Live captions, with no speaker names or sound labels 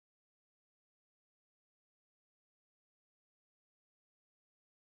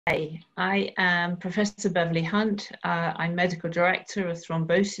Hi, I am Professor Beverley Hunt. I'm Medical Director of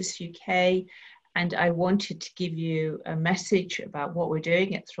Thrombosis UK, and I wanted to give you a message about what we're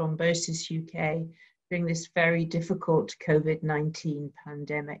doing at Thrombosis UK during this very difficult COVID-19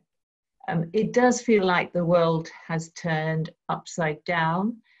 pandemic. It does feel like the world has turned upside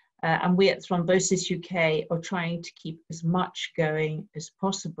down, and we at Thrombosis UK are trying to keep as much going as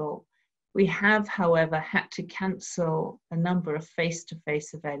possible. We have, however, had to cancel a number of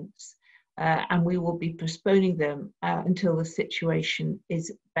face-to-face events, and we will be postponing them until the situation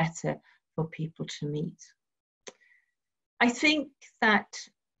is better for people to meet. I think that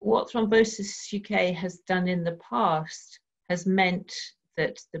what Thrombosis UK has done in the past has meant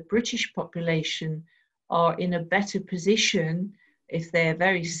that the British population are in a better position if they're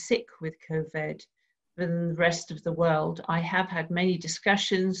very sick with COVID than the rest of the world. I have had many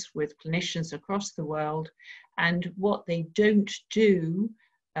discussions with clinicians across the world, and what they don't do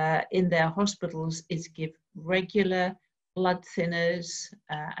in their hospitals is give regular blood thinners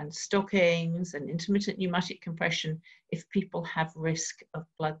and stockings and intermittent pneumatic compression if people have risk of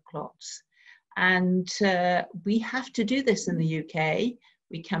blood clots. And we have to do this in the UK.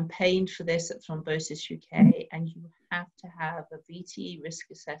 We campaigned for this at Thrombosis UK, and you have to have a VTE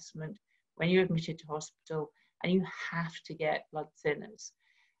risk assessment when you're admitted to hospital, and you have to get blood thinners.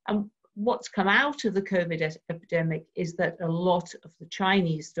 And what's come out of the COVID epidemic is that a lot of the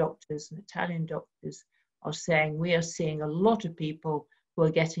Chinese doctors and Italian doctors are saying we are seeing a lot of people who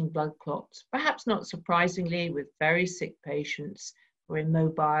are getting blood clots, perhaps not surprisingly, with very sick patients who are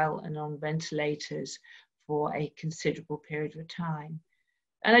immobile and on ventilators for a considerable period of time.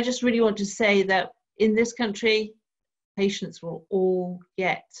 And I just really want to say that in this country, patients will all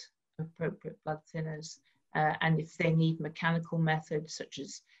get appropriate blood thinners, and if they need mechanical methods such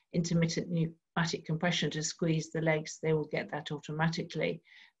as intermittent pneumatic compression to squeeze the legs, they will get that automatically.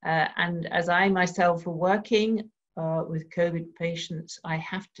 And as I myself are working with COVID patients, I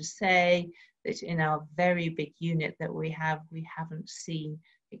have to say that in our very big unit that we haven't seen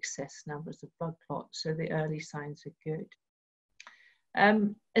excess numbers of blood clots, so the early signs are good.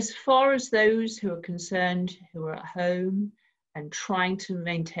 As far as those who are concerned, who are at home and trying to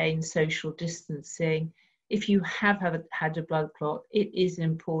maintain social distancing, if you have had a blood clot, it is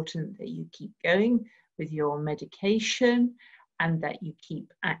important that you keep going with your medication and that you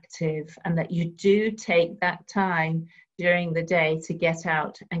keep active and that you do take that time during the day to get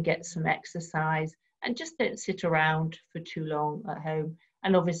out and get some exercise, and just don't sit around for too long at home,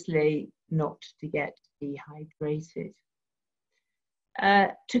 and obviously not to get dehydrated.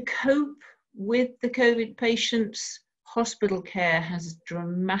 To cope with the COVID patients, hospital care has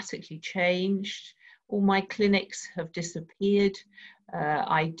dramatically changed. All my clinics have disappeared.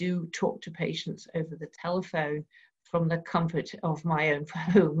 I do talk to patients over the telephone from the comfort of my own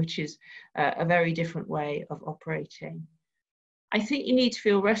home, which is a very different way of operating. I think you need to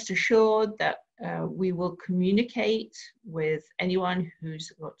feel rest assured that we will communicate with anyone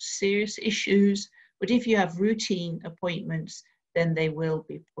who's got serious issues, but if you have routine appointments, then they will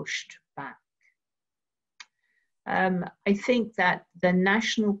be pushed back. I think that the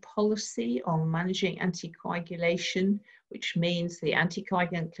national policy on managing anticoagulation, which means the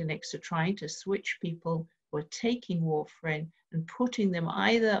anticoagulant clinics are trying to switch people who are taking warfarin and putting them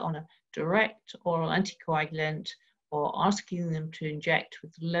either on a direct oral anticoagulant or asking them to inject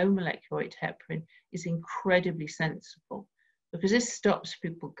with low molecular weight heparin, is incredibly sensible, because this stops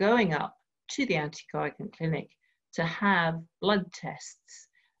people going up to the anticoagulant clinic to have blood tests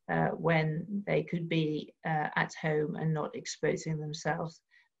when they could be at home and not exposing themselves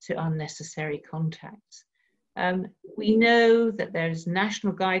to unnecessary contacts. We know that there is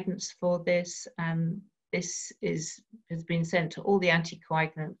national guidance for this, and this has been sent to all the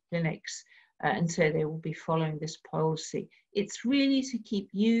anticoagulant clinics, and so they will be following this policy. It's really to keep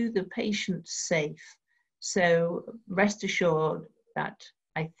you, the patient, safe. So rest assured that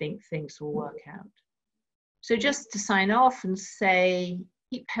I think things will work out. So just to sign off and say,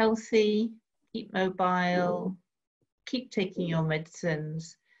 keep healthy, keep mobile, keep taking your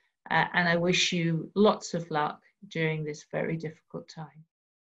medicines, and I wish you lots of luck during this very difficult time.